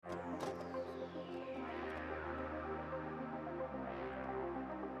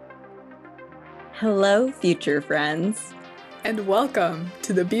Hello, future friends. And welcome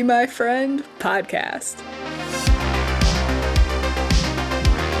to the Be My Friend podcast.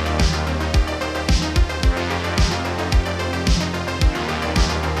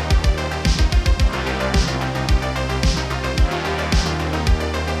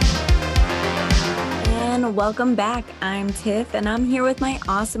 And welcome back. I'm Tiff, and I'm here with my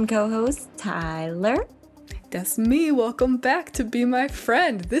awesome co-host, Tyler. That's me. Welcome back to Be My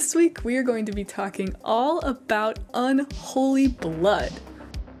Friend. This week we are going to be talking all about Unholy Blood.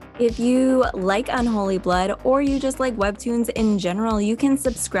 If you like Unholy Blood or you just like webtoons in general, you can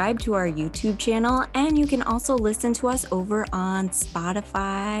subscribe to our YouTube channel, and you can also listen to us over on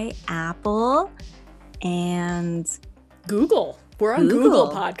Spotify, Apple, and Google. We're on Google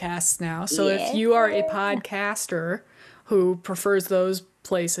Podcasts now. So if you are a podcaster who prefers those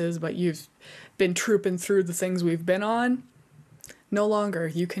places, but you've been trooping through the things we've been on, no longer.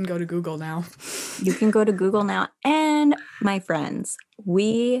 You can go to Google now. You can go to Google now. And my friends,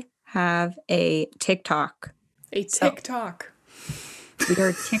 we have a TikTok. A TikTok. We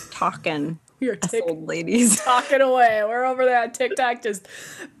are TikToking. We are old ladies. Talking away. We're over there on TikTok just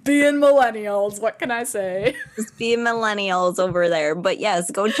being millennials. What can I say? Just being millennials over there. But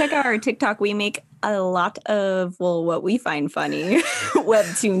yes, go check out our TikTok. We make a lot of, what we find funny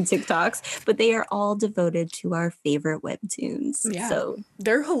webtoon TikToks, but they are all devoted to our favorite webtoons. Yeah, so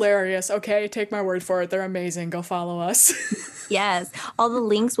they're hilarious. Okay, take my word for it. They're amazing. Go follow us. Yes, all the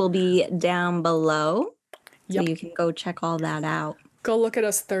links will be down below. Yep. So you can go check all that out. Go look at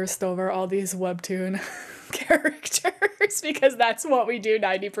us thirst over all these webtoon characters, because that's what we do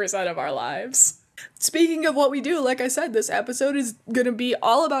 90% of our lives. Speaking of what we do, like I said, this episode is going to be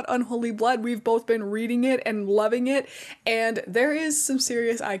all about Unholy Blood. We've both been reading it and loving it, and there is some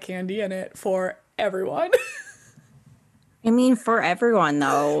serious eye candy in it for everyone. I mean, for everyone,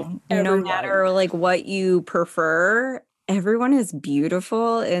 though, no matter like what you prefer, everyone is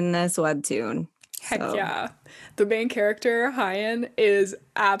beautiful in this webtoon. Heck yeah. The main character, Hyan, is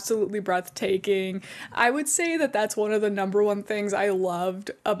absolutely breathtaking. I would say that that's one of the number one things I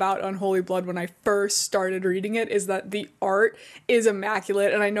loved about Unholy Blood when I first started reading it, is that the art is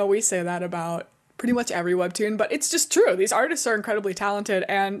immaculate. And I know we say that about pretty much every webtoon, but it's just true. These artists are incredibly talented,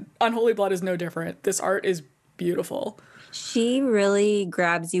 and Unholy Blood is no different. This art is beautiful. She really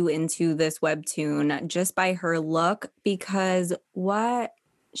grabs you into this webtoon just by her look, because what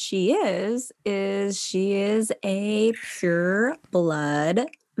she is she is a pure blood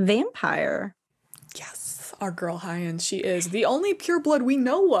vampire. Yes, our girl Hyan, she is the only pure blood we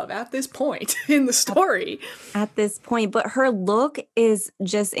know of at this point in the story. At this point, but her look is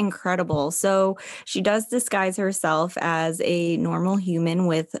just incredible. So she does disguise herself as a normal human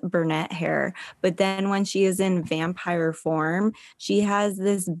with brunette hair, but then when she is in vampire form, she has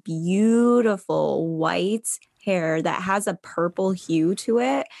this beautiful white hair that has a purple hue to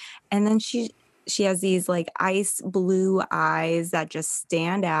it, and then she has these like ice blue eyes that just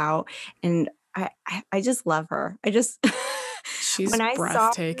stand out, and I just love her. She's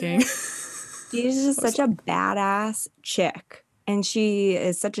breathtaking. She's just such a badass chick, and she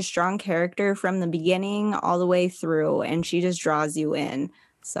is such a strong character from the beginning all the way through, and she just draws you in.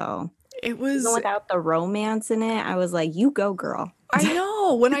 So it was, even without the romance in it, I was like, you go, girl. I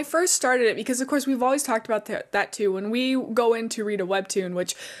know, when I first started it, because of course we've always talked about that too, when we go in to read a webtoon,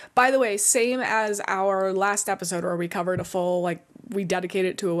 which, by the way, same as our last episode where we covered a full, like, we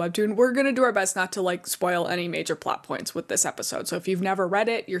dedicated it to a webtoon, we're going to do our best not to, like, spoil any major plot points with this episode. So if you've never read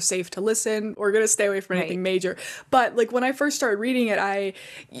it, you're safe to listen. We're going to stay away from anything major. But, like, when I first started reading it,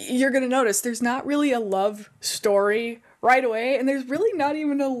 you're going to notice there's not really a love story right away, and there's really not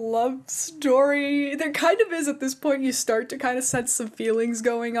even a love story. There kind of is at this point. You start to kind of sense some feelings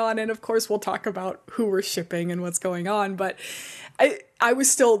going on, and of course we'll talk about who we're shipping and what's going on, but I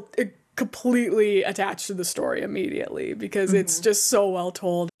was still completely attached to the story immediately, because it's just so well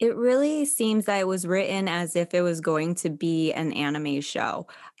told. It really seems that it was written as if it was going to be an anime show.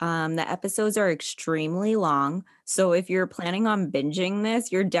 The episodes are extremely long, so if you're planning on binging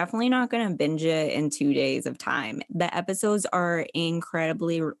this, you're definitely not going to binge it in 2 days of time. The episodes are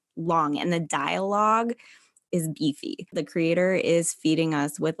incredibly long, and the dialogue is beefy. The creator is feeding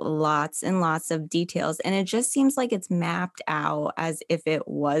us with lots and lots of details, and it just seems like it's mapped out as if it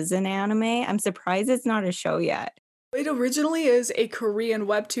was an anime. I'm surprised it's not a show yet. It originally is a Korean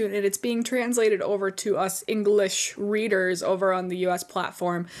webtoon, and it's being translated over to us English readers over on the US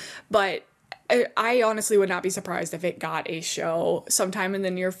platform, but I honestly would not be surprised if it got a show sometime in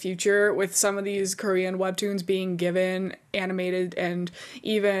the near future, with some of these Korean webtoons being given animated and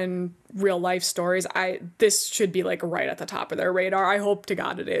even real life stories. This should be like right at the top of their radar. I hope to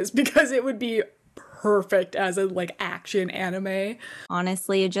God it is, because it would be perfect as a like action anime.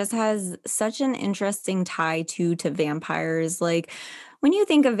 Honestly, it just has such an interesting tie to vampires. Like when you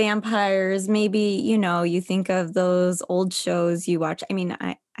think of vampires, maybe, you think of those old shows you watch. I mean,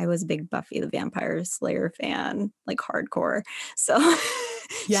 I was a big Buffy the Vampire Slayer fan, like hardcore. So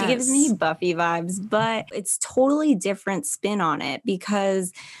she gives me Yes. Buffy vibes, but it's totally different spin on it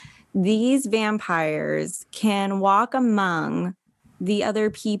because these vampires can walk among the other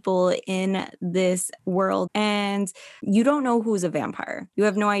people in this world and you don't know who's a vampire. You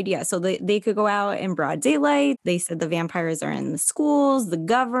have no idea. So they could go out in broad daylight. They said the vampires are in the schools, the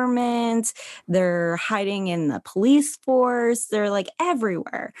government, they're hiding in the police force. They're like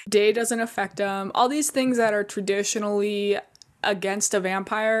everywhere. Day doesn't affect them. All these things that are traditionally against a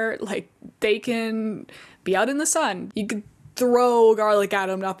vampire, like they can be out in the sun. You could throw garlic at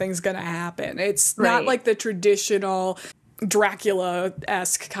them, nothing's gonna happen. It's not Right. like the traditional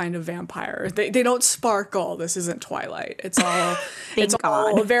Dracula-esque kind of vampire. They don't sparkle. This isn't Twilight. It's all Thank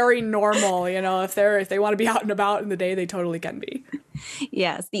all God. very normal. If they want to be out and about in the day, they totally can be.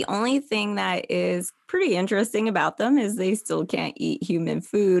 Yes. The only thing that is pretty interesting about them is they still can't eat human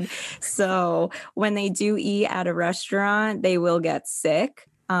food. So when they do eat at a restaurant, they will get sick.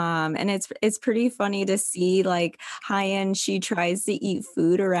 And it's pretty funny to see like Hyan, she tries to eat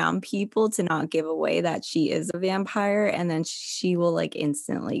food around people to not give away that she is a vampire, and then she will like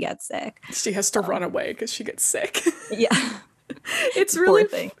instantly get sick. She has to run away because she gets sick. Yeah. It's Poor really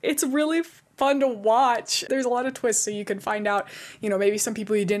thing. it's really fun to watch. There's a lot of twists, so you can find out, maybe some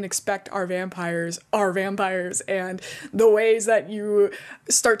people you didn't expect are vampires, and the ways that you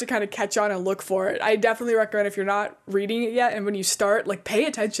start to kind of catch on and look for it. I definitely recommend if you're not reading it yet, and when you start, like pay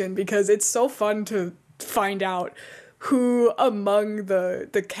attention because it's so fun to find out who among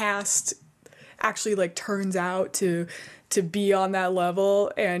the cast actually like turns out to be on that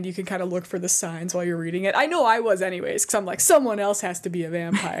level, and you can kind of look for the signs while you're reading it. I know I was anyways, because I'm like, someone else has to be a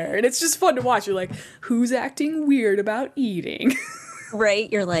vampire. And it's just fun to watch. You're like, who's acting weird about eating? Right?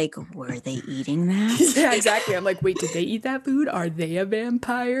 You're like, were they eating that? Yeah, exactly. I'm like, wait, did they eat that food? Are they a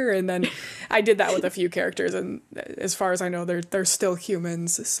vampire? And then I did that with a few characters, and as far as I know, they're still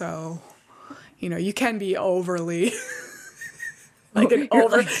humans, so you can be overly like an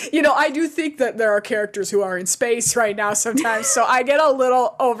over, I do think that there are characters who are in space right now sometimes, so I get a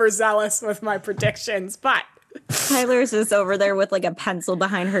little overzealous with my predictions, but Tyler's just over there with like a pencil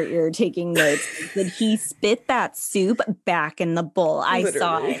behind her ear taking notes. Did he spit that soup back in the bowl? I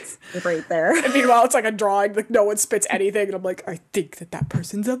saw Literally. it right there. and meanwhile it's like a drawing, like no one spits anything, and I'm like, I think that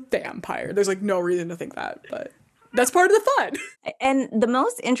person's a vampire. There's like no reason to think that, but that's part of the fun. And the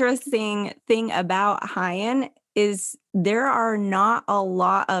most interesting thing about Hyan is there are not a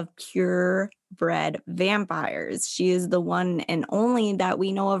lot of purebred vampires. She is the one and only that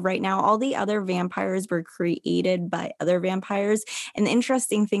we know of right now. All the other vampires were created by other vampires. And the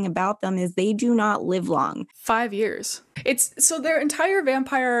interesting thing about them is they do not live long. 5 years. It's so their entire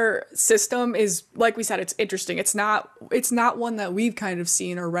vampire system is, like we said, it's interesting. It's not one that we've kind of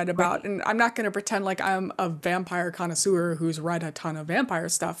seen or read about. Right. And I'm not going to pretend like I'm a vampire connoisseur who's read a ton of vampire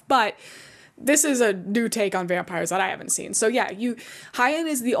stuff, but this is a new take on vampires that I haven't seen. So yeah, Hyan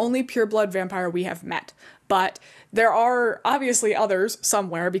is the only pureblood vampire we have met, but there are obviously others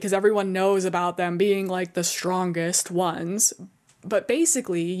somewhere because everyone knows about them being like the strongest ones. But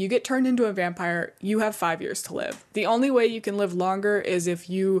basically, you get turned into a vampire, you have 5 years to live. The only way you can live longer is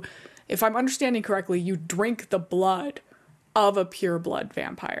if I'm understanding correctly, you drink the blood of a pureblood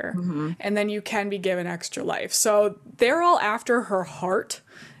vampire, and then you can be given extra life. So they're all after her heart.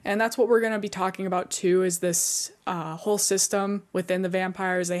 And that's what we're going to be talking about too, is this whole system within the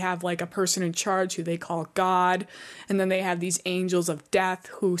vampires. They have like a person in charge who they call God. And then they have these angels of death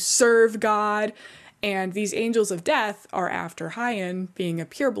who serve God. And these angels of death are after Hyan being a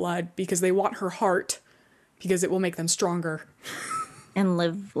pureblood because they want her heart because it will make them stronger. And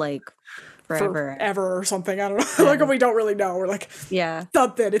live like forever. Forever or something. I don't know. Like we don't really know. We're like, yeah,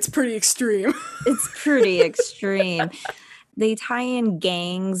 something. It's pretty extreme. It's pretty extreme. They tie in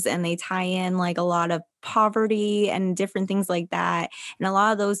gangs and they tie in like a lot of poverty and different things like that. And a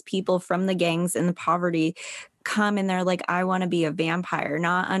lot of those people from the gangs and the poverty come and they're like, I want to be a vampire,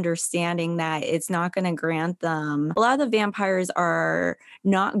 not understanding that it's not going to grant them. A lot of the vampires are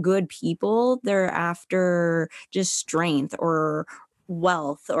not good people. They're after just strength or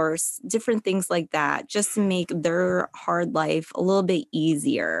wealth or different things like that, just to make their hard life a little bit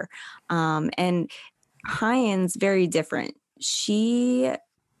easier. And Hyan's very different. She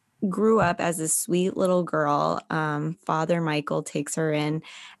grew up as a sweet little girl. Father Michael takes her in,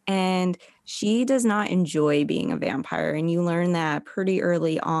 and she does not enjoy being a vampire. And you learn that pretty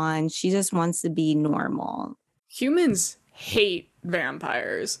early on. She just wants to be normal. Humans hate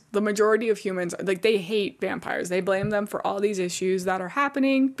vampires. The majority of humans, like, they hate vampires. They blame them for all these issues that are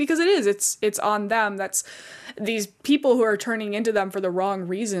happening because it's on them. That's these people who are turning into them for the wrong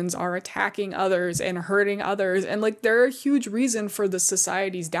reasons are attacking others and hurting others, and like they're a huge reason for the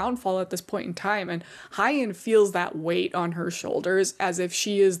society's downfall at this point in time. And Hyen feels that weight on her shoulders as if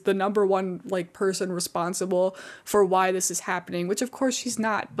she is the number one like person responsible for why this is happening, which of course she's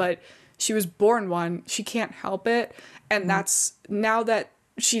not, but she was born one. She can't help it. And that's, now that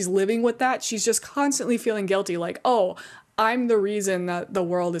she's living with that, she's just constantly feeling guilty. Like, oh, I'm the reason that the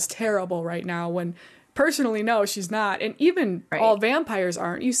world is terrible right now. When personally, no, she's not. And even all vampires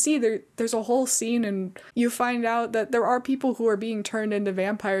aren't. You see, there's a whole scene and you find out that there are people who are being turned into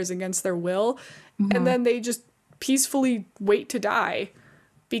vampires against their will. And then they just peacefully wait to die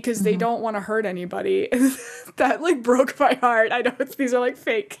because they don't want to hurt anybody. That like broke my heart. I know these are like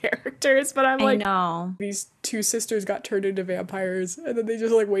fake characters, but I'm like, know. These two sisters got turned into vampires and then they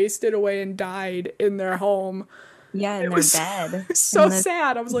just like wasted away and died in their home. Yeah, in their bed. So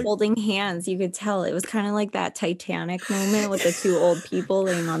sad. I was like holding hands. You could tell it was kind of like that Titanic moment with the two old people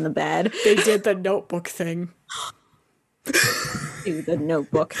laying on the bed. They did the Notebook thing. Do the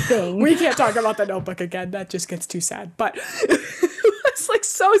Notebook thing. We can't talk about the Notebook again. That just gets too sad. But it's like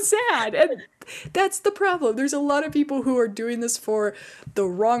so sad. And that's the problem. There's a lot of people who are doing this for the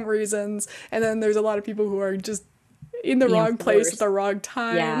wrong reasons. And then there's a lot of people who are just in the wrong place at the wrong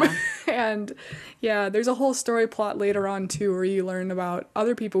time. Yeah. And yeah, there's a whole story plot later on too where you learn about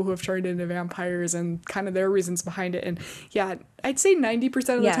other people who have turned into vampires and kind of their reasons behind it. And yeah, I'd say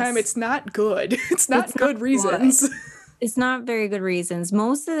 90% of the time it's not good. It's not good reasons. It's not very good reasons.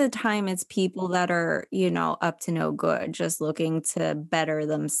 Most of the time, it's people that are, up to no good, just looking to better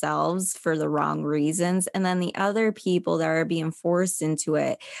themselves for the wrong reasons. And then the other people that are being forced into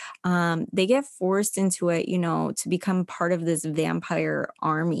it, they get forced into it, to become part of this vampire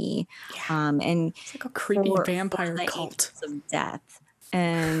army. And it's like a creepy vampire cult of death.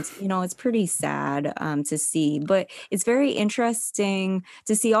 And, it's pretty sad to see, but it's very interesting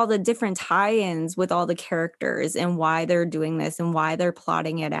to see all the different tie-ins with all the characters and why they're doing this and why they're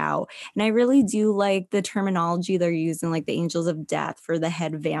plotting it out. And I really do like the terminology they're using, like the angels of death for the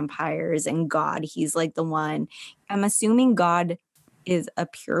head vampires and God. He's like the one. I'm assuming God is a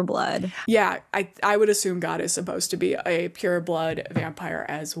pureblood. Yeah, I would assume God is supposed to be a pureblood vampire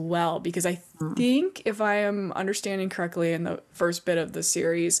as well, because I think, if I am understanding correctly in the first bit of the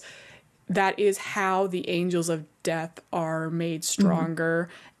series, that is how the angels of death are made stronger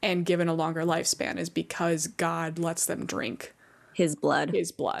and given a longer lifespan, is because God lets them drink his blood.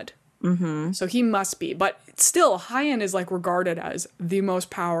 So he must be, but still, Hyen is like regarded as the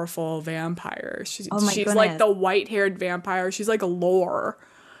most powerful vampire. She's like the white-haired vampire. She's like a lore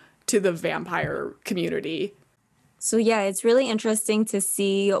to the vampire community. So yeah, it's really interesting to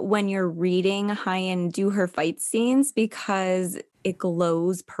see when you're reading Hyen do her fight scenes, because it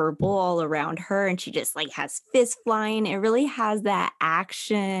glows purple all around her and she just like has fists flying. It really has that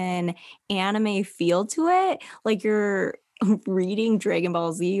action anime feel to it. Like you're reading Dragon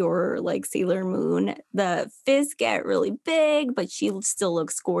Ball Z or like Sailor Moon, the fists get really big, but she still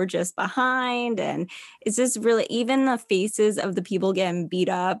looks gorgeous behind. And it's just really, even the faces of the people getting beat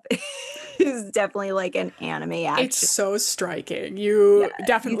up is definitely like an anime action. It's so striking. You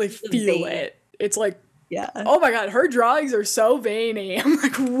definitely feel it. It's like, oh my God, her drawings are so veiny. I'm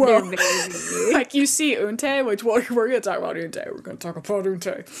like, whoa. Like you see Unte, which we're going to talk about Unte. We're going to talk about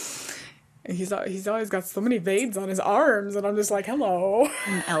Unte. And he's always got so many veins on his arms, and I'm just like, hello.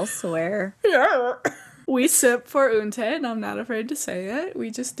 And elsewhere. Yeah. We sip for Unte, and I'm not afraid to say it. We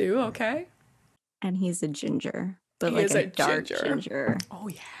just do, okay? And he's a ginger. But like a dark ginger. Oh,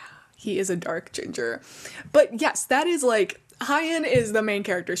 yeah. He is a dark ginger. But yes, that is like, Hyen is the main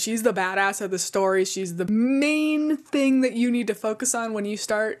character. She's the badass of the story. She's the main thing that you need to focus on when you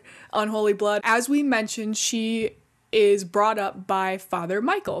start Unholy Blood. As we mentioned, she is brought up by Father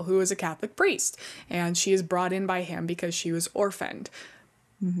Michael, who is a Catholic priest, and she is brought in by him because she was orphaned.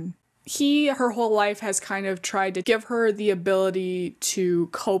 He, her whole life, has kind of tried to give her the ability to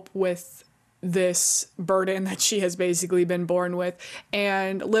cope with this burden that she has basically been born with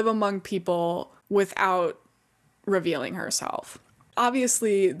and live among people without revealing herself.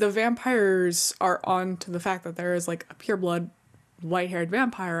 Obviously, the vampires are on to the fact that there is like a pureblood white-haired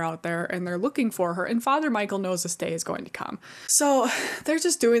vampire out there, and they're looking for her, and Father Michael knows this day is going to come. So they're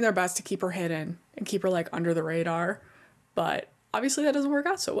just doing their best to keep her hidden and keep her like under the radar. But obviously that doesn't work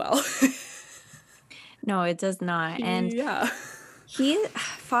out so well. No, it does not. And Yeah.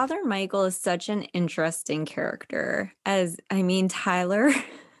 Father Michael is such an interesting character. As I mean, Tyler,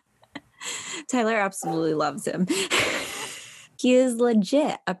 Tyler absolutely loves him. He is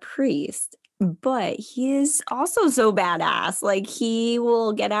legit a priest, but he is also so badass. Like, he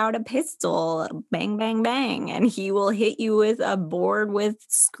will get out a pistol, bang, bang, bang, and he will hit you with a board with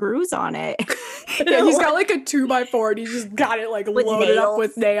screws on it. Yeah, he's got like a 2x4 and he just got it like With loaded up nails.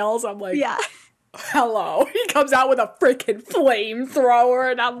 with nails. I'm like, Yeah. hello. He comes out with a freaking flamethrower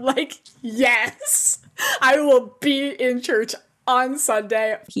and I'm like, yes, I will be in church on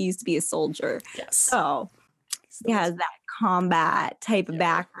Sunday. He used to be a soldier. Yes. So he has that combat type of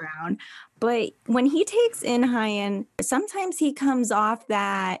background. But when he takes in Hyan, sometimes he comes off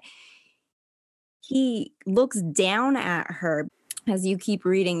that he looks down at her. As you keep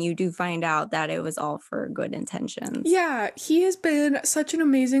reading, you do find out that it was all for good intentions. Yeah, he has been such an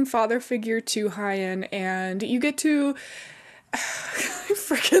amazing father figure to Hyan, and you get to I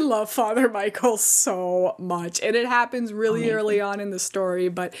freaking love Father Michael so much. And it happens really early on in the story,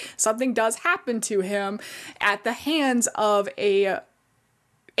 but something does happen to him at the hands of a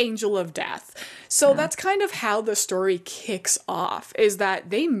angel of death. So that's kind of how the story kicks off, is that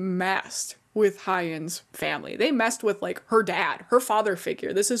they messed with Hyan's family. They messed with like her dad, her father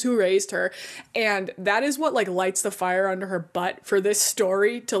figure. This is who raised her. And that is what like lights the fire under her butt for this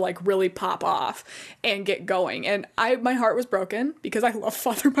story to like really pop off and get going. And my heart was broken because I love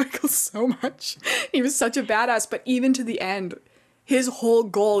Father Michael so much. He was such a badass, but even to the end, his whole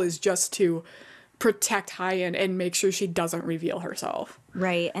goal is just to protect Hyan and make sure she doesn't reveal herself.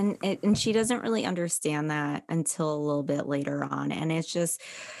 Right. And she doesn't really understand that until a little bit later on. And it's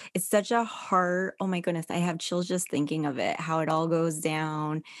such a hard, oh my goodness, I have chills just thinking of it, how it all goes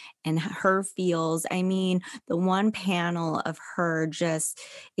down and her feels. I mean, the one panel of her just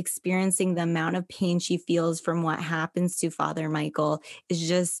experiencing the amount of pain she feels from what happens to Father Michael is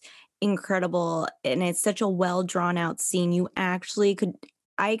just incredible. And it's such a well drawn out scene.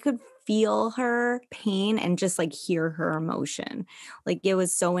 I could feel her pain and just like hear her emotion. Like, it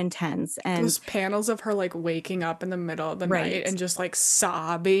was so intense. And those panels of her like waking up in the middle of the Right. night and just like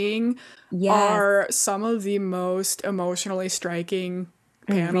sobbing Yes. are some of the most emotionally striking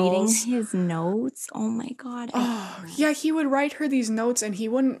and reading panels. his notes. Oh my God. Yeah, he would write her these notes and he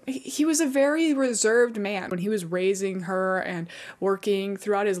was a very reserved man. When he was raising her and working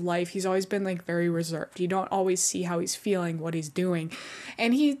throughout his life, he's always been like very reserved. You don't always see how he's feeling, what he's doing.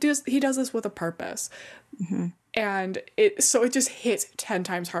 And he does this with a purpose. Mm-hmm. And it just hits 10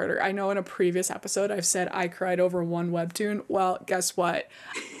 times harder. I know in a previous episode I've said I cried over one webtoon. Well, guess what?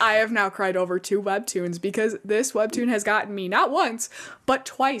 I have now cried over 2 webtoons because this webtoon has gotten me not once, but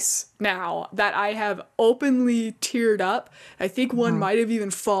twice now that I have openly teared up. I think one might have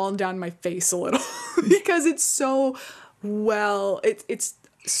even fallen down my face a little because it's so it's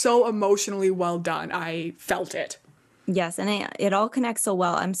so emotionally well done. I felt it. Yes, and it all connects so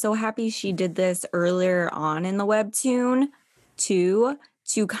well. I'm so happy she did this earlier on in the webtoon too,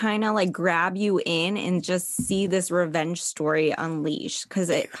 to kind of like grab you in and just see this revenge story unleashed, because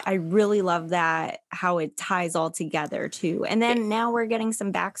I really love that, how it ties all together too. And then now we're getting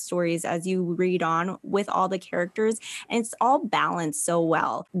some backstories as you read on with all the characters, and it's all balanced so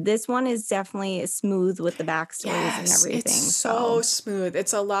well. This one is definitely smooth with the backstories and everything. It's so smooth.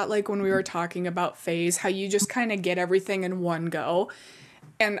 It's a lot like when we were talking about Phase, how you just kind of get everything in one go.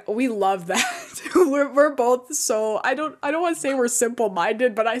 And we love that. we're both so, I don't want to say we're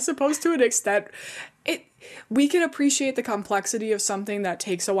simple-minded, but I suppose to an extent we can appreciate the complexity of something that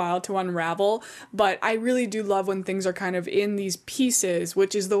takes a while to unravel, but I really do love when things are kind of in these pieces,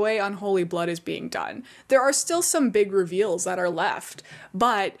 which is the way Unholy Blood is being done. There are still some big reveals that are left,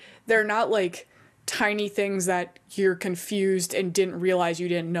 but they're not like tiny things that you're confused and didn't realize you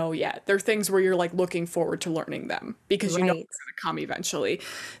didn't know yet. They're things where you're like looking forward to learning them because you know it's going to come eventually.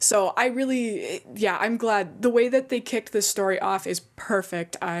 So I'm glad the way that they kicked this story off is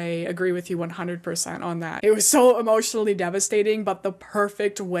perfect. I agree with you 100% on that. It was so emotionally devastating, but the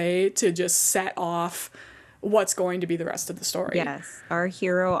perfect way to just set off what's going to be the rest of the story. Yes, our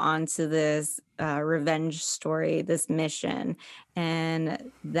hero onto this revenge story, this mission.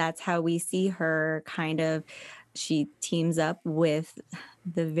 And that's how we see her she teams up with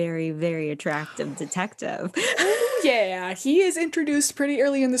the very, very attractive detective. Yeah, he is introduced pretty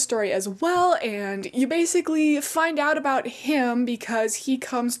early in the story as well, and you basically find out about him because he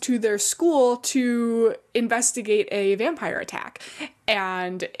comes to their school to investigate a vampire attack,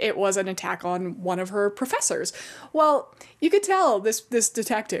 and it was an attack on one of her professors. Well, you could tell this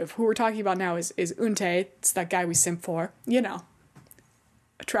detective, who we're talking about now, is Unte. It's that guy we simp for, you know.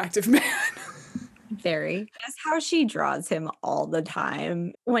 attractive man. Very. That's how she draws him all the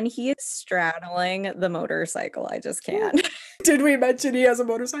time. When he is straddling the motorcycle, I just can't. Did we mention he has a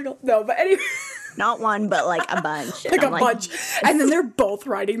motorcycle? No, but anyway. Not one, but like a bunch. Like a bunch. And then they're both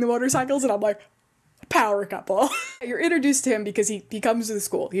riding the motorcycles, and I'm like, power couple. You're introduced to him because he comes to the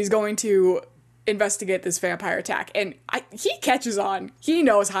school. He's going to investigate this vampire attack, and he catches on. He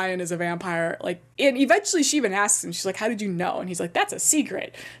knows Hyan is a vampire, like, and eventually she even asks him, she's like, how did you know? And he's like, that's a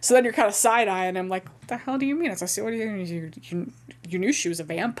secret. So then you're kind of side-eyeing him like, what the hell do you mean? It's like, what do you mean? You knew she was a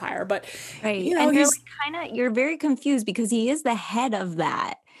vampire, but right. You know, and you're very confused because he is the head of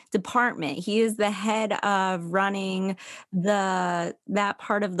that department. He is the head of running that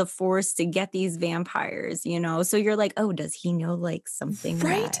part of the force to get these vampires, you know? So you're like, oh, does he know like something?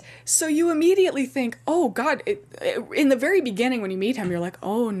 Right. So you immediately think, oh God, in the very beginning when you meet him, you're like,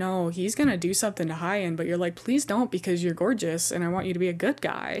 oh no, he's going to do something to Hyan, but you're like, please don't, because you're gorgeous and I want you to be a good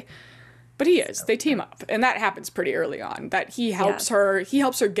guy. But he is. They team up, and that happens pretty early on. That he helps her. He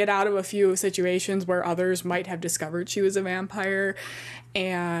helps her get out of a few situations where others might have discovered she was a vampire,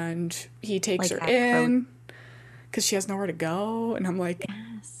 and he takes her in because she has nowhere to go. And I'm like,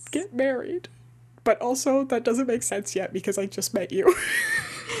 yes. Get married. But also, that doesn't make sense yet because I just met you.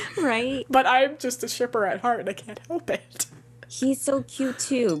 Right. But I'm just a shipper at heart, and I can't help it. He's so cute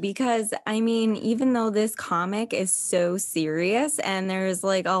too, because I mean, even though this comic is so serious and there's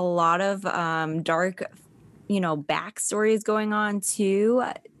like a lot of dark, backstories going on too,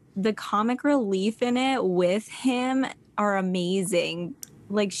 the comic relief in it with him are amazing.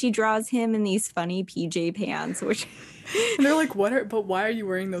 Like, she draws him in these funny PJ pants, which and they're like, but why are you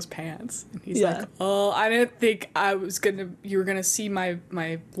wearing those pants? And he's like, oh, I didn't think you were gonna see my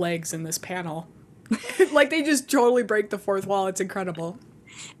legs in this panel. Like, they just totally break the fourth wall. It's incredible.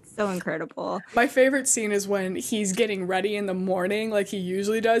 So incredible. My favorite scene is when he's getting ready in the morning like he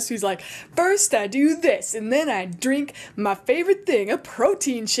usually does. He's like, first I do this, and then I drink my favorite thing, a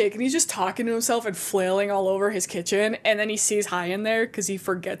protein shake. And he's just talking to himself and flailing all over his kitchen. And then he sees Hyan there because he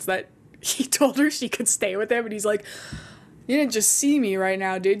forgets that he told her she could stay with him. And he's like, you didn't just see me right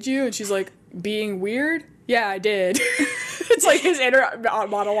now, did you? And she's like, being weird? Yeah, I did. It's like his inner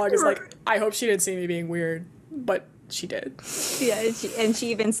monologue is like, I hope she didn't see me being weird, but she did. Yeah, and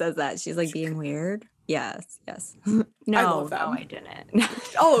she even says that. She's like, being weird? Yes. No, I love that. No, I didn't.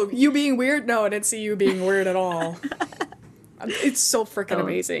 Oh, you being weird? No, I didn't see you being weird at all. It's so freaking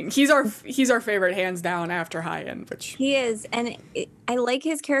amazing. He's our favorite, hands down, after Hyan, which he is, and I like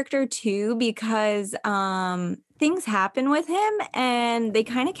his character too because things happen with him and they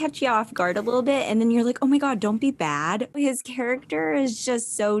kind of catch you off guard a little bit, and then you're like, oh my God, don't be bad. His character is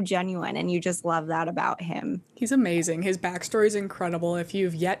just so genuine, and you just love that about him. He's amazing. His backstory is incredible. If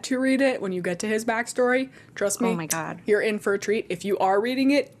you've yet to read it, when you get to his backstory, trust me, oh my God, you're in for a treat. If you are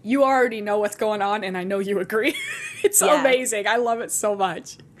reading it, you already know what's going on, and I know you agree. It's amazing. I love it so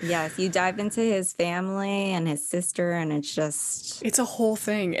much. Yes, you dive into his family and his sister, and it's a whole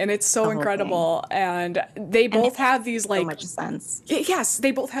thing, and it's so incredible. And they both have these like so much sense. Yes,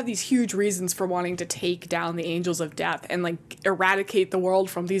 they both have these huge reasons for wanting to take down the Angels of Death and like eradicate the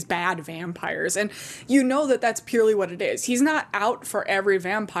world from these bad vampires. And you know that that's purely what it is. He's not out for every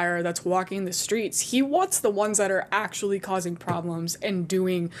vampire that's walking the streets. He wants the ones that are actually causing problems and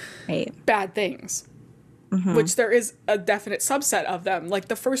doing bad things. Mm-hmm. Which there is a definite subset of them. Like,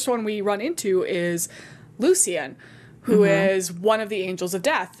 the first one we run into is Lucian, who is one of the Angels of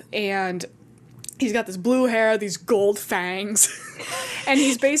Death. And he's got this blue hair, these gold fangs. And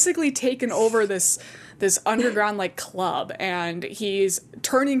he's basically taken over this underground, like, club. And he's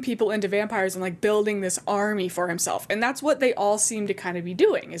turning people into vampires and, like, building this army for himself. And that's what they all seem to kind of be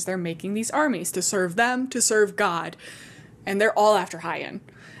doing, is they're making these armies to serve them, to serve God. And they're all after Hyan.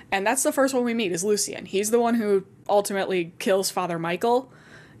 And that's the first one we meet, is Lucian. He's the one who ultimately kills Father Michael,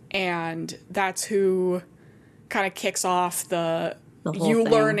 and that's who kind of kicks off the you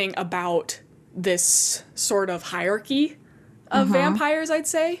thing. Learning about this sort of hierarchy of vampires, I'd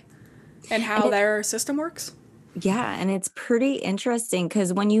say, and how their system works. Yeah, and it's pretty interesting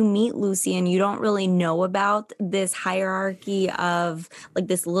because when you meet Lucian, you don't really know about this hierarchy of like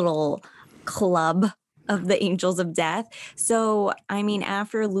this little club of the Angels of Death. So, I mean,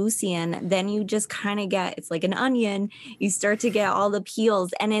 after Lucian, then you just kind of get, it's like an onion. You start to get all the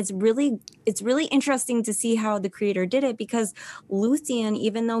peels, and it's really interesting to see how the creator did it, because Lucian,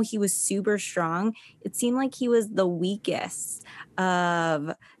 even though he was super strong, it seemed like he was the weakest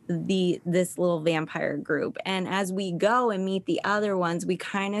of this little vampire group. And as we go and meet the other ones, we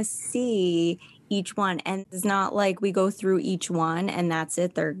kind of see each one, and it's not like we go through each one and that's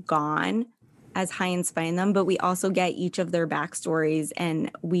it, they're gone. as Hyan's find them, but we also get each of their backstories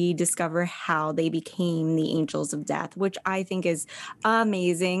and we discover how they became the Angels of Death, which I think is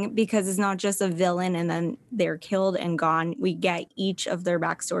amazing because it's not just a villain and then they're killed and gone. We get each of their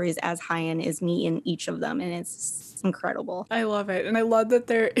backstories as Hyan is meeting each of them, and it's incredible. I love it. And I love that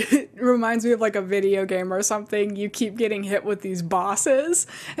it reminds me of like a video game or something. You keep getting hit with these bosses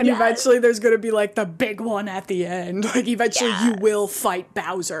and eventually there's going to be like the big one at the end. Like eventually you will fight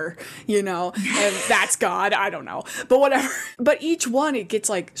Bowser, you know, and that's God. I don't know, but whatever. But each one, it gets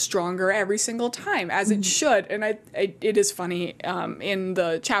like stronger every single time as it should. And it is funny in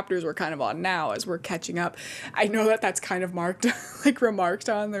the chapters we're kind of on now as we're catching up. I know that that's kind of remarked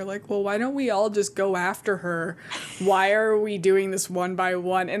on. They're like, well, why don't we all just go after her? Why are we doing this one by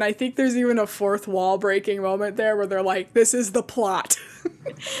one? And I think there's even a fourth wall breaking moment there where they're like, this is the plot.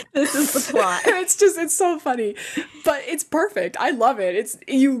 This is the plot. It's so funny, but it's perfect. I love it.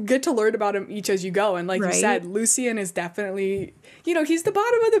 You get to learn about him each as you go. And like you said, Lucian is definitely, you know, he's the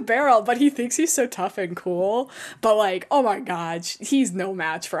bottom of the barrel, but he thinks he's so tough and cool. But like, oh my God, he's no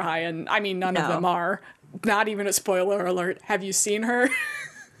match for Hyan. I mean, none of them are. Not even a spoiler alert. Have you seen her?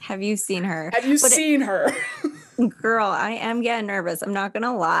 Have you seen her? Have you seen her? Girl, I am getting nervous. I'm not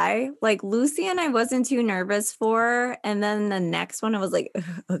gonna lie. Like Lucian, I wasn't too nervous for, and then the next one, I was like,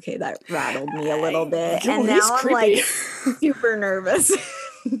 okay, that rattled me a little bit, and now I'm like super nervous.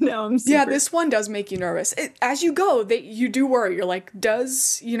 No, I'm super. Yeah, this one does make you nervous. As you go, you do worry. You're like,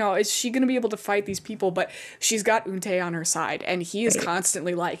 is she gonna be able to fight these people? But she's got Unte on her side, and he is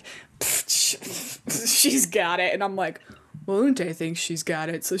constantly like, she's got it, and I'm like, well, Unte thinks she's got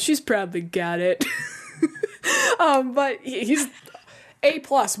it, so she's probably got it. But he's A+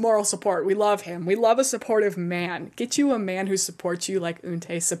 moral support. We love him. We love a supportive man. Get you a man who supports you like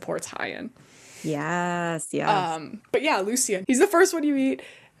Unte supports Hyan. Yes. But yeah, Lucian. He's the first one you meet.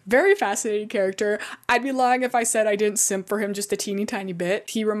 Very fascinating character. I'd be lying if I said I didn't simp for him just a teeny tiny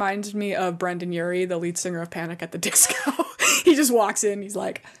bit. He reminds me of Brendan Urie, the lead singer of Panic at the Disco. He just walks in. He's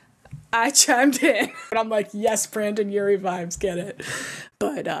like, I chimed in. And I'm like, yes, Brandon Urie vibes, get it.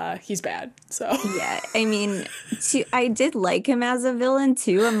 But he's bad, so. Yeah, I mean, I did like him as a villain,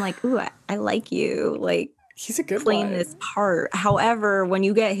 too. I'm like, ooh, I like you. Like, he's a good playing this part. However, when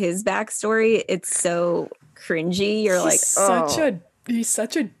you get his backstory, it's so cringy. You're like, oh. He's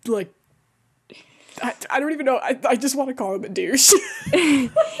such a, like, I don't even know. I just want to call him a douche. That's he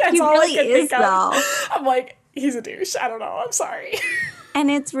all really I can is, think of. though. I'm like, he's a douche. I don't know. I'm sorry. And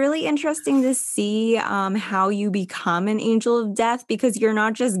it's really interesting to see how you become an Angel of Death because you're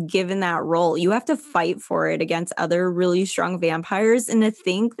not just given that role. You have to fight for it against other really strong vampires. And to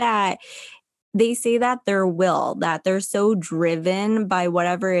think that they say that their will, that they're so driven by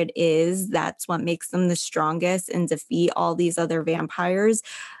whatever it is, that's what makes them the strongest and defeat all these other vampires.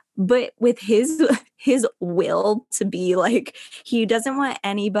 But with his will to be like, he doesn't want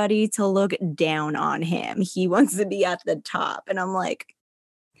anybody to look down on him. He wants to be at the top. And I'm like,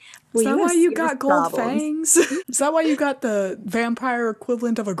 is that why you got gold fangs? Is that why you got the vampire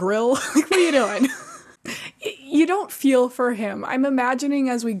equivalent of a grill? Like, what are you doing? You don't feel for him. I'm imagining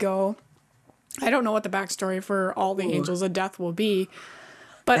as we go, I don't know what the backstory for all the Angels of Death will be,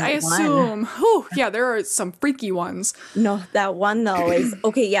 but I assume, there are some freaky ones. No, that one though is,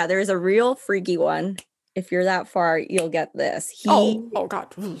 okay, yeah, there's a real freaky one. If you're that far, you'll get this. Oh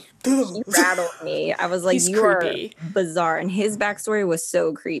God. He rattled me. I was like, he's you creepy. Are bizarre. And his backstory was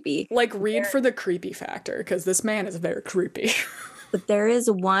so creepy. Like, read for the creepy factor, because this man is very creepy. But there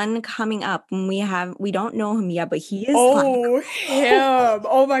is one coming up, and we don't know him yet, but he is him.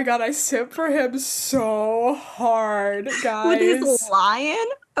 Oh my God, I simp for him so hard, guys. With his lion?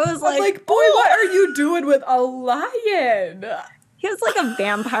 I was like, boy, what are you doing with a lion? He has like a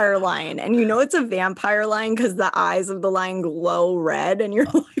vampire lion, and you know it's a vampire lion because the eyes of the lion glow red, and you're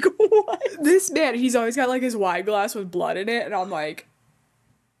like, what? This man, he's always got like his wine glass with blood in it, and I'm like...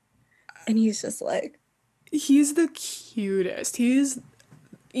 And he's just like... He's the cutest. He's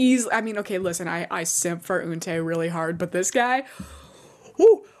I mean, okay, listen, I simp for Unte really hard, but this guy...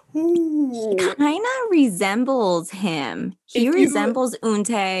 Ooh. He kind of resembles him. He resembles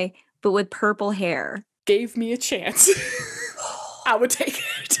Unte, but with purple hair. Gave me a chance. I would take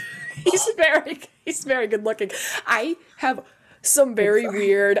it. He's very good looking. I have some very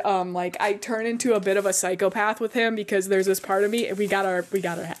weird, I turn into a bit of a psychopath with him because there's this part of me, and we got our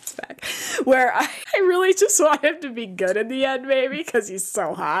hats back, where I really just want him to be good in the end, maybe, because he's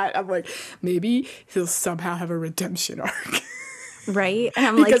so hot. I'm like, maybe he'll somehow have a redemption arc. Right? And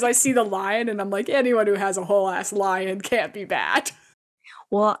I'm because I see the lion, and I'm like, anyone who has a whole ass lion can't be bad.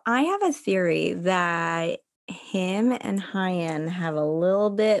 Well, I have a theory that him and Hyan have a little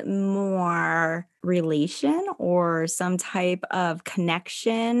bit more relation or some type of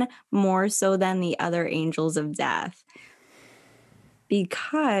connection more so than the other angels of death.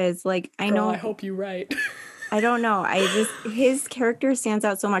 Because, like, I Girl, I know hope you're right. I don't know. His character stands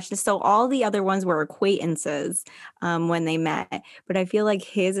out so much. So all the other ones were acquaintances when they met, but I feel like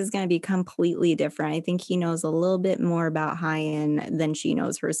his is going to be completely different. I think he knows a little bit more about Hyan than she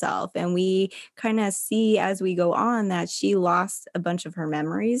knows herself. And we kind of see as we go on that she lost a bunch of her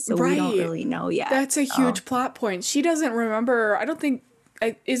memories. So we don't Right. really know yet. That's a huge plot point. She doesn't remember, I don't think,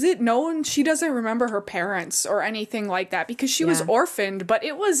 is it known she doesn't remember her parents or anything like that because she was Yeah. orphaned, but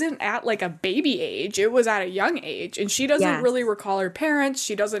it wasn't at like a baby age. It was at a young age. And she doesn't Yes. really recall her parents.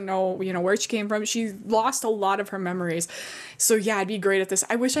 She doesn't know, where she came from. She lost a lot of her memories. So yeah, I'd be great at this.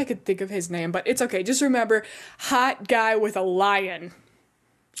 I wish I could think of his name, but it's okay. Just remember, hot guy with a lion.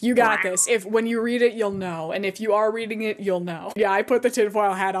 You got this. If when you read it, you'll know. And if you are reading it, you'll know. Yeah, I put the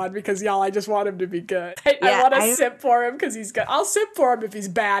tinfoil hat on because, y'all, I just want him to be good. I want to sip for him because he's good. I'll sip for him if he's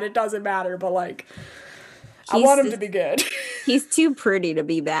bad. It doesn't matter. But, like, I want him to be good. He's too pretty to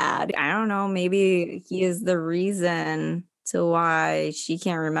be bad. I don't know. Maybe he is the reason to why she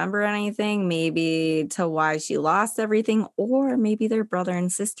can't remember anything. Maybe to why she lost everything. Or maybe they're brother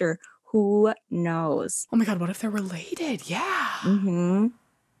and sister. Who knows? Oh, my God. What if they're related? Yeah. Mm-hmm.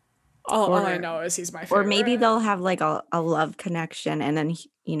 All I know is he's my favorite. Or maybe they'll have like a love connection and then,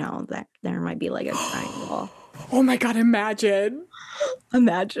 that there might be like a triangle. Oh my God, imagine.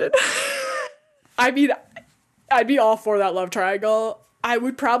 Imagine. I mean, I'd be all for that love triangle. I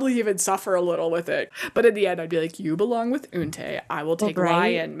would probably even suffer a little with it. But in the end, I'd be like, you belong with Unte. I will take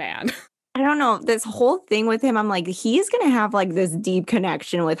Lion Man. I don't know. This whole thing with him, I'm like, he's going to have like this deep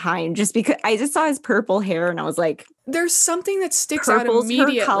connection with Hyan just because I just saw his purple hair and I was like, there's something that sticks out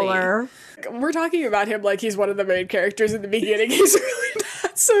immediately. Her color. We're talking about him like he's one of the main characters in the beginning. He's really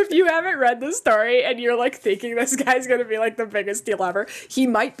not. So if you haven't read the story and you're like thinking this guy's going to be like the biggest deal ever, he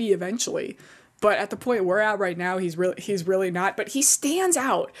might be eventually. But at the point we're at right now, he's really not. But he stands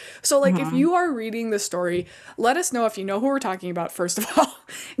out. So, like, if you are reading the story, let us know if you know who we're talking about, first of all.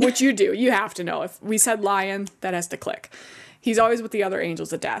 Which you do. You have to know. If we said lion, that has to click. He's always with the other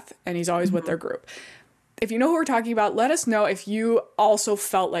angels of death. And he's always with their group. If you know who we're talking about, let us know if you also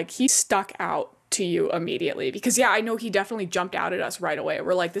felt like he stuck out to you immediately. Because, yeah, I know he definitely jumped out at us right away.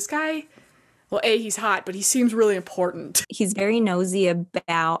 We're like, this guy... Well, he's hot, but he seems really important. He's very nosy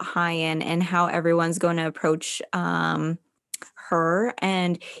about Hyan and how everyone's going to approach her.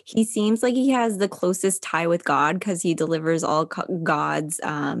 And he seems like he has the closest tie with God because he delivers all God's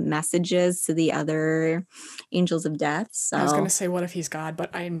messages to the other angels of death. So I was going to say, what if he's God? But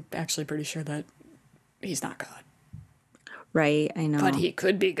I'm actually pretty sure that he's not God. Right, I know. But he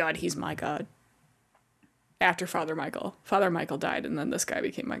could be God. He's my God. After Father Michael. Father Michael died, and then this guy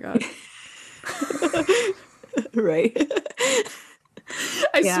became my God. Right.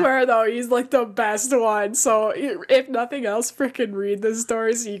 I swear though, he's like the best one. So if nothing else, freaking read the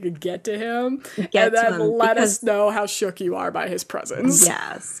story so you can get to him and then let us know how shook you are by his presence.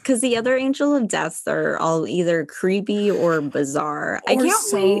 Yes, because the other angel of deaths are all either creepy or bizarre. I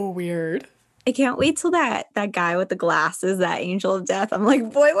can't wait. Weird. I can't wait till that guy with the glasses, that angel of death. I'm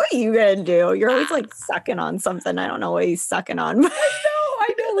like, boy, what are you gonna do? You're always like sucking on something. I don't know what he's sucking on. I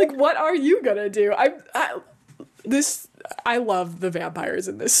know. Like, what are you gonna do? I love the vampires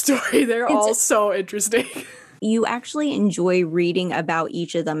in this story. They're all so interesting. You actually enjoy reading about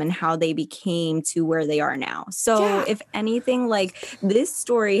each of them and how they became to where they are now. So if anything, like this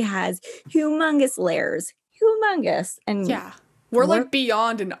story has humongous layers, humongous. And we're like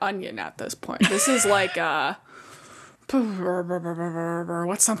beyond an onion at this point. This is like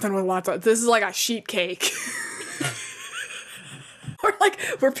what's something with lots of, this is like a sheet cake.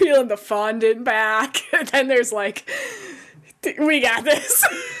 We're peeling the fondant back, and then there's like, we got this.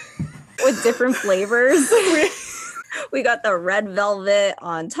 With different flavors. We got the red velvet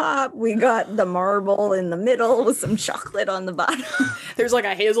on top. We got the marble in the middle with some chocolate on the bottom. There's like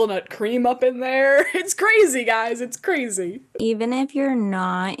a hazelnut cream up in there. It's crazy, guys. It's crazy. Even if you're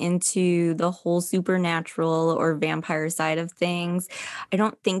not into the whole supernatural or vampire side of things, I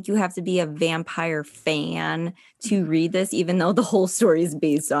don't think you have to be a vampire fan to read this, even though the whole story is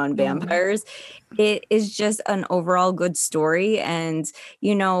based on vampires. It is just an overall good story. And,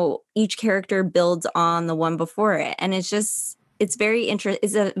 each character builds on the one before it. And it's very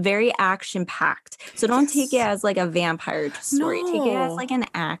it's a very action packed. So don't take it as like a vampire story. No. Take it as like an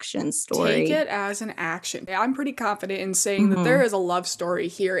action story. Take it as an action. I'm pretty confident in saying that there is a love story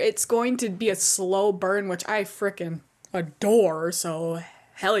here. It's going to be a slow burn, which I frickin' adore. So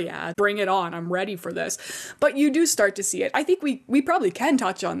hell yeah, bring it on. I'm ready for this. But you do start to see it. I think we probably can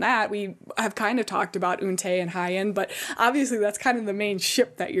touch on that. We have kind of talked about Eun-tae and Hye-in, but obviously that's kind of the main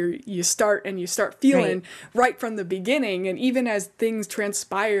ship that you start feeling right from the beginning. And even as things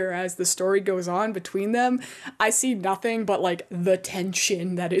transpire, as the story goes on between them, I see nothing but like the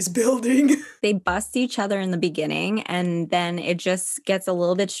tension that is building. They bust each other in the beginning, and then it just gets a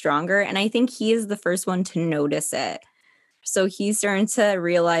little bit stronger. And I think he is the first one to notice it. So he's starting to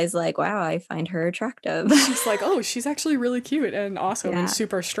realize, like, wow, I find her attractive. She's like, oh, she's actually really cute and awesome and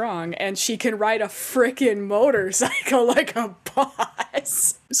super strong. And she can ride a freaking motorcycle like a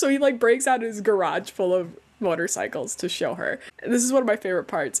boss. So he like breaks out his garage full of motorcycles to show her. This is one of my favorite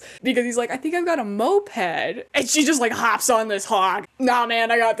parts because he's like, I think I've got a moped. And she just like hops on this hog. Nah, man,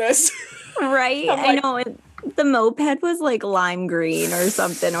 I got this. Right? Like, I know. The moped was like lime green or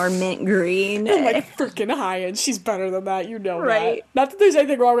something, or mint green. I'm like, freaking Hye-in, she's better than that, you know, right? That. Not that there's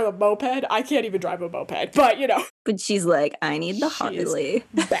anything wrong with a moped. I can't even drive a moped, but you know. But she's like, I need the Harley.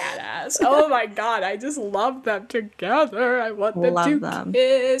 Badass. Oh my god, I just love them together. I want them to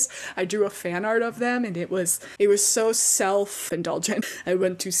kiss. I drew a fan art of them, and it was so self-indulgent. I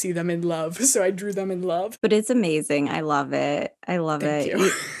went to see them in love, so I drew them in love. But it's amazing. I love it. Thank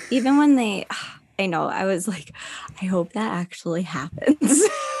you. Even when they... I know. I was like, I hope that actually happens.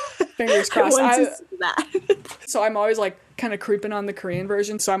 Fingers crossed. I want to see that. So I'm always like kind of creeping on the Korean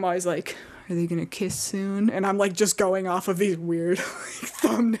version. So I'm always like, are they going to kiss soon? And I'm like just going off of these weird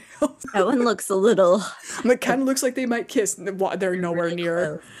thumbnails. That one looks a little... It kind of looks like they might kiss. They're nowhere really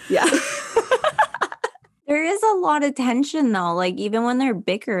near. Close. Yeah. There is a lot of tension though. Like even when they're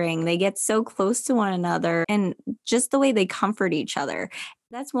bickering, they get so close to one another, and just the way they comfort each other.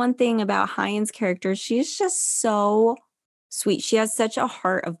 That's one thing about Hye-in's character. She's just so sweet. She has such a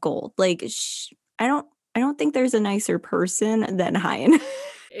heart of gold. Like I don't think there's a nicer person than Hye-in.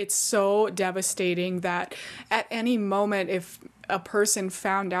 It's so devastating that at any moment, if a person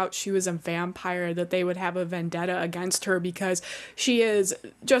found out she was a vampire, that they would have a vendetta against her because she is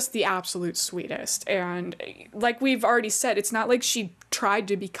just the absolute sweetest. And like we've already said, it's not like she tried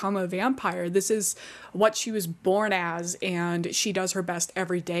to become a vampire. This is what she was born as, and she does her best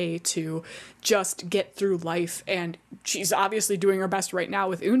every day to just get through life. And she's obviously doing her best right now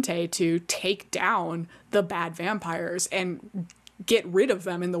with Eun-tae to take down the bad vampires and get rid of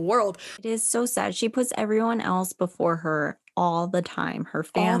them in the world. It is so sad. She puts everyone else before her all the time. Her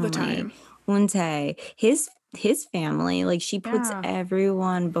family, all the time. Eun-tae, his family, like she puts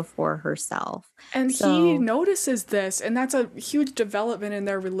everyone before herself. And he notices this, and that's a huge development in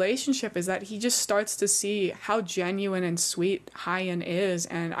their relationship, is that he just starts to see how genuine and sweet Hye-in is,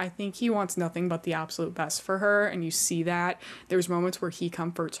 and I think he wants nothing but the absolute best for her, and you see that. There's moments where he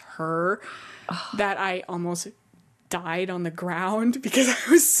comforts her that I almost died on the ground because I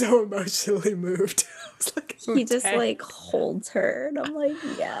was so emotionally moved. I was like, he just like holds her, and I'm like,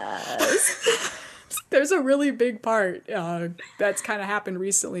 yes. There's a really big part that's kind of happened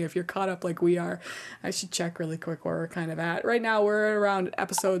recently. If you're caught up like we are, I should check really quick where we're kind of at. Right now we're around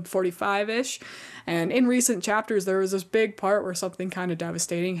episode 45-ish, and in recent chapters there was this big part where something kind of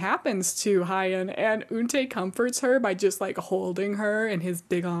devastating happens to Hye-in, and Eun-tae comforts her by just like holding her in his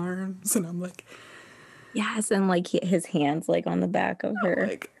big arms, and I'm like, yes, and like his hands like on the back of her.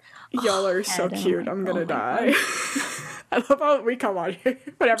 Like, y'all are so cute. I'm gonna die. I love how we come on here.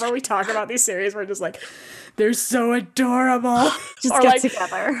 Whenever we talk about these series, we're just like, they're so adorable. Just or get like,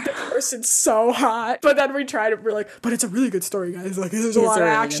 together. The person's so hot. But then we're like, but it's a really good story, guys. Like, there's a lot of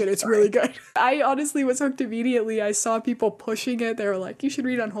action. It's really good. I honestly was hooked immediately. I saw people pushing it. They were like, you should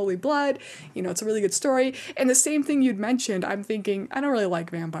read Unholy Blood. You know, it's a really good story. And the same thing you'd mentioned, I'm thinking, I don't really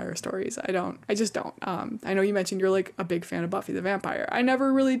like vampire stories. I just don't. I know you mentioned you're like a big fan of Buffy the Vampire. I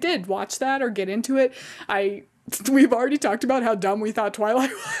never really did watch that or get into it. We've already talked about how dumb we thought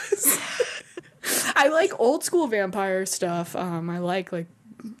Twilight was. I like old school vampire stuff. I like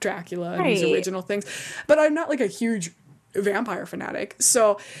Dracula and these original things, but I'm not like a huge vampire fanatic.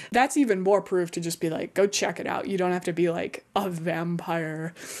 So that's even more proof to just be like, go check it out. You don't have to be like a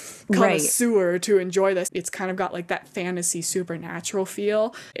vampire connoisseur to enjoy this. It's kind of got like that fantasy supernatural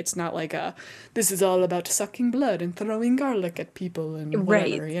feel. It's not like this is all about sucking blood and throwing garlic at people and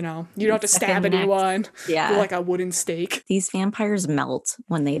whatever, you know. You don't have to stab anyone with like a wooden stake. These vampires melt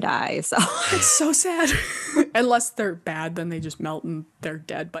when they die, so it's so sad. Unless they're bad, then they just melt and they're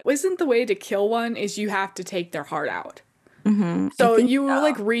dead. But isn't the way to kill one is you have to take their heart out? Mm-hmm. So you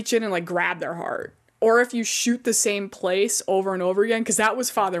like reach in and like grab their heart, or if you shoot the same place over and over again, because that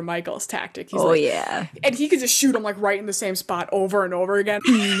was Father Michael's tactic. He's and he could just shoot them like right in the same spot over and over again.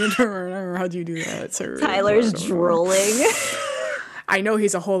 How'd you do that, sir? Tyler's drooling. I know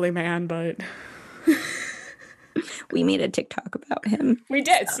he's a holy man, but We made a TikTok about him. we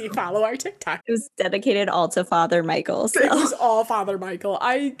did. See, follow our TikTok. It was dedicated all to Father Michael. So. It was all Father Michael.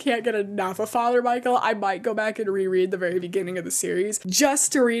 I can't get enough of Father Michael. I might go back and reread the very beginning of the series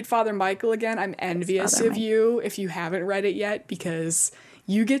just to read Father Michael again. I'm envious of you if you haven't read it yet, because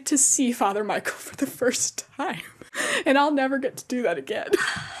you get to see Father Michael for the first time. And I'll never get to do that again.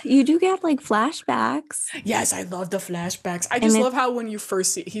 You do get like flashbacks. Yes, I love the flashbacks. I just love how when you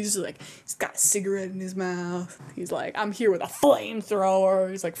first see, he's got a cigarette in his mouth. He's like, I'm here with a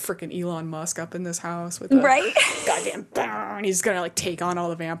flamethrower. He's like freaking Elon Musk up in this house with a right? goddamn and he's gonna like take on all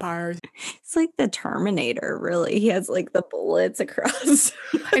the vampires. It's like the Terminator, really. He has like the bullets across.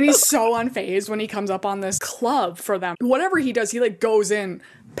 And he's so unfazed when he comes up on this club for them. Whatever he does, he like goes in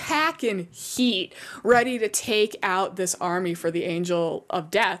packing heat, ready to take out this army for the Angel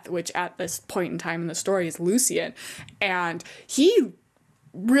of Death, which at this point in time in the story is Lucian. And he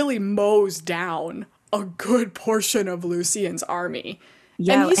really mows down a good portion of Lucian's army.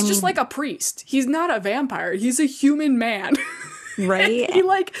 Yeah, and he's just like a priest. He's not a vampire. He's a human man. Right? He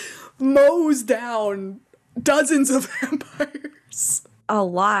like mows down dozens of vampires. A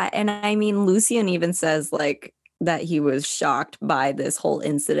lot. And I mean, Lucian even says like that he was shocked by this whole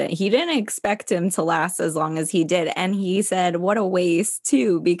incident. He didn't expect him to last as long as he did. And he said, what a waste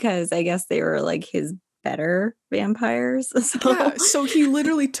too, because I guess they were like his better vampires. So he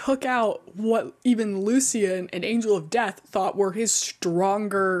literally took out what even Lucian and Angel of Death thought were his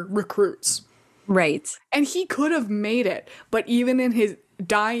stronger recruits. Right. And he could have made it, but even in his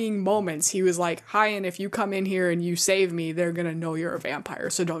dying moments, he was like, Hyan, if you come in here and you save me, they're gonna know you're a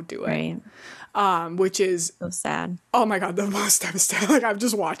vampire, so don't do it. Right. Which is so sad. Oh my god, the most devastating. Like, I'm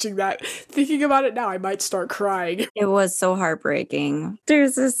just watching that, thinking about it now, I might start crying. It was so heartbreaking.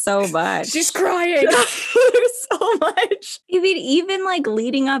 There's just so much. She's crying. There's so much. I mean, even like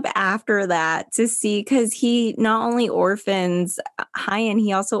leading up after that to see, because he not only orphans Hyan,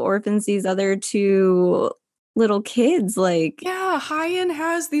 he also orphans these other two little kids. Like, yeah, Hyan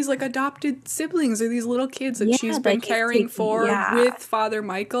has these like adopted siblings or these little kids that she's been caring for with Father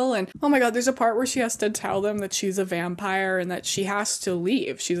Michael. And oh my god, there's a part where she has to tell them that she's a vampire and that she has to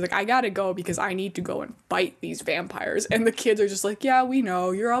leave. She's like, I gotta go because I need to go and fight these vampires. And the kids are just like, yeah, we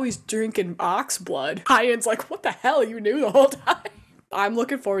know, you're always drinking ox blood. Hyan's like, what the hell, you knew the whole time? I'm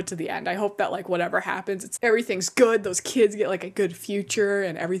looking forward to the end. I hope that like whatever happens, everything's good. Those kids get like a good future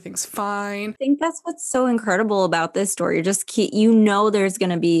and everything's fine. I think that's what's so incredible about this story. Just there's going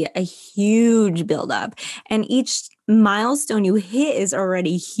to be a huge buildup, and each milestone you hit is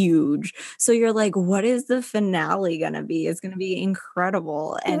already huge. So you're like, what is the finale going to be? It's going to be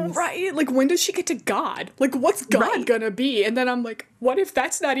incredible. And right. Like, when does she get to God? Like, what's God going to be? And then I'm like, what if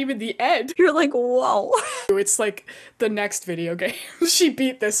that's not even the end? You're like, whoa. It's like the next video game. She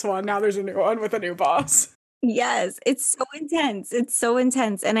beat this one. Now there's a new one with a new boss. Yes, it's so intense. It's so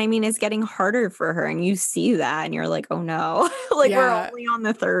intense. And I mean, it's getting harder for her. And you see that and you're like, oh no. We're only on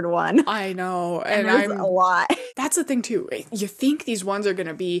the third one. I know. And I'm a lot. That's the thing too. You think these ones are going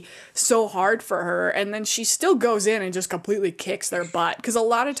to be so hard for her. And then she still goes in and just completely kicks their butt. Because a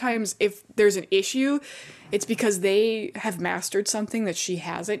lot of times if there's an issue, it's because they have mastered something that she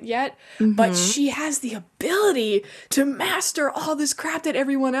hasn't yet. Mm-hmm. But she has the ability to master all this crap that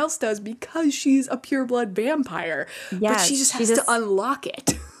everyone else does because she's a pureblood vampire. Yes, but she just has to unlock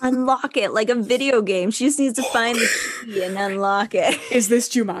it. Unlock it like a video game. She just needs to find the key and unlock it. Is this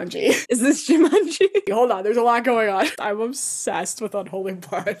Jumanji? Hold on, there's a lot going on. I'm obsessed with Unholy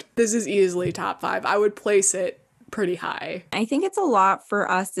Blood. This is easily top 5. I would place it pretty high. I think it's a lot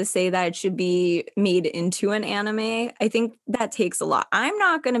for us to say that it should be made into an anime. I think that takes a lot. I'm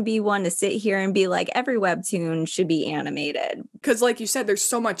not going to be one to sit here and be like, every webtoon should be animated. Because like you said, there's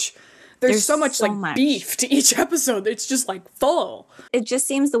so much beef to each episode. It's just like full. It just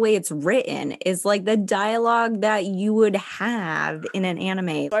seems the way it's written is like the dialogue that you would have in an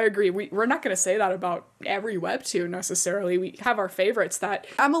anime. I agree. We're not going to say that about every webtoon necessarily. We have our favorites that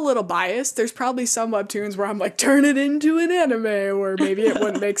I'm a little biased. There's probably some webtoons where I'm like, turn it into an anime, or maybe it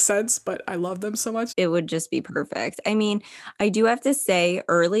wouldn't make sense, but I love them so much. It would just be perfect. I mean, I do have to say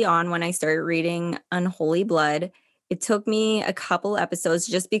early on when I started reading Unholy Blood, it took me a couple episodes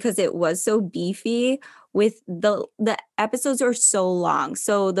just because it was so beefy. With the episodes are so long.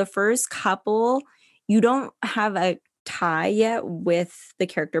 So the first couple, you don't have a tie yet with the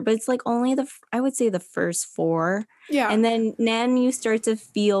character, but it's like only I would say the first 4. Yeah. And then you start to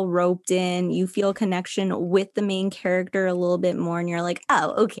feel roped in, you feel connection with the main character a little bit more, and you're like,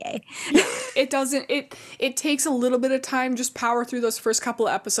 oh, okay. Yeah, it takes a little bit of time. Just power through those first couple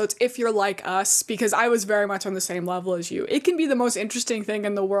of episodes if you're like us, because I was very much on the same level as you. It can be the most interesting thing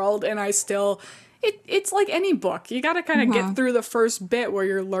in the world, and I still it's like any book. You got to kind of get through the first bit where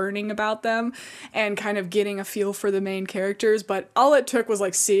you're learning about them and kind of getting a feel for the main characters. But all it took was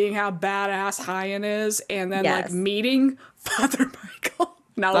like seeing how badass Hyan is, and then like meeting Father Michael.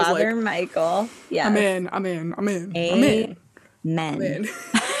 And I was Father like, Michael. Yeah. I'm in. Amen.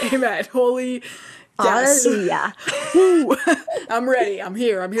 Amen. Holy. Yes. Hallelujah. Woo. I'm ready. I'm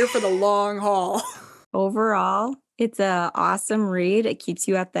here for the long haul. Overall, it's an awesome read. It keeps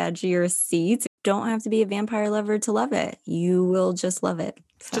you at the edge of your seat. Don't have to be a vampire lover to love it. You will just love it.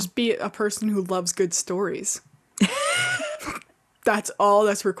 So. Just be a person who loves good stories. That's all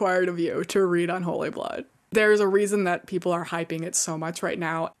that's required of you to read Unholy Blood. There's a reason that people are hyping it so much right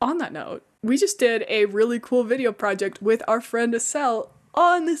now. On that note, we just did a really cool video project with our friend Estelle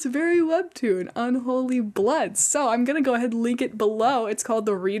on this very webtoon, Unholy Blood. So I'm going to go ahead and link it below. It's called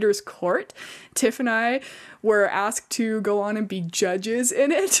The Reader's Court. Tiff and I were asked to go on and be judges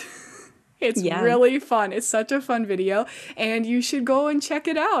in it. It's really fun. It's such a fun video, and you should go and check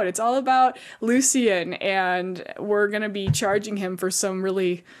it out. It's all about Lucien, and we're going to be charging him for some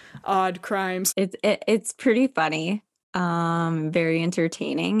really odd crimes. It's pretty funny. Very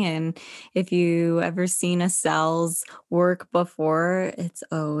entertaining, and if you ever seen Estelle's work before, it's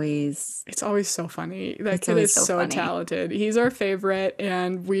always so funny. That kid is so talented. He's our favorite,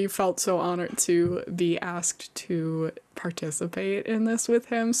 and we felt so honored to be asked to participate in this with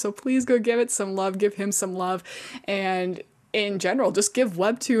him. So please go give it some love, give him some love, and in general, just give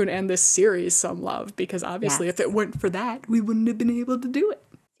Webtoon and this series some love, because obviously if it weren't for that, we wouldn't have been able to do it.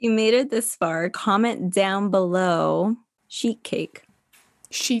 You made it this far, comment down below sheet cake.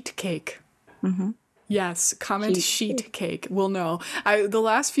 Sheet cake. Mm-hmm. Yes, comment sheet cake. We'll know. The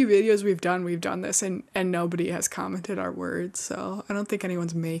last few videos we've done this, and nobody has commented our words, so I don't think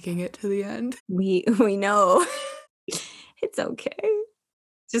anyone's making it to the end. We know. It's okay.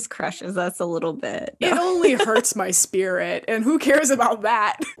 Just crushes us a little bit. No. It only hurts my spirit, and who cares about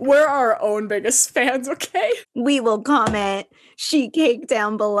that? We're our own biggest fans, okay? We will comment sheet cake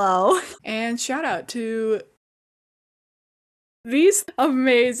down below. And shout out to these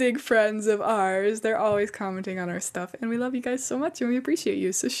amazing friends of ours. They're always commenting on our stuff, and we love you guys so much, and we appreciate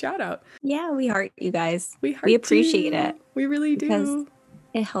you. So shout out. Yeah, we heart you guys. We appreciate it. We really do. Because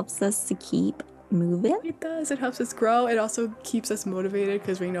it helps us to keep moving. It does. It helps us grow. It also keeps us motivated,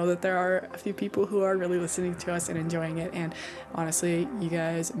 because we know that there are a few people who are really listening to us and enjoying it, and honestly, you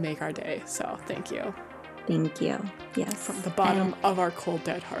guys make our day. So thank you. Thank you. Yes. From the bottom of our cold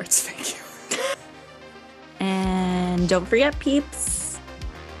dead hearts, thank you. And don't forget, peeps,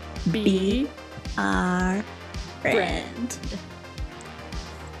 be our friend.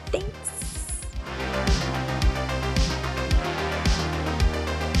 Thanks.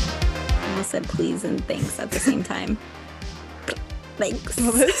 I almost said please and thanks at the same time. Thanks.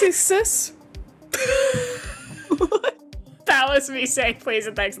 Well, this is sis. That was me saying please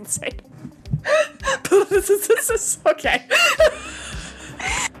and thanks and saying. Okay.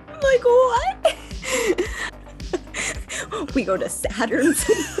 I'm like, what? We go to Saturn?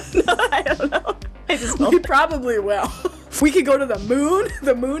 No, I don't know. We probably will. We could go to the moon.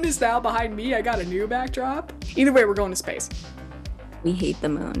 The moon is now behind me. I got a new backdrop. Either way, we're going to space. We hate the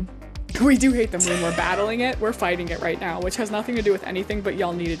moon. We do hate the moon. We're battling it. We're fighting it right now, which has nothing to do with anything, but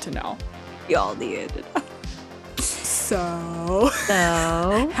y'all needed to know. Y'all needed to know. So,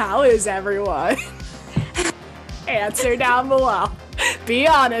 how is everyone? Answer down below. Be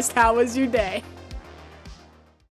honest, how was your day?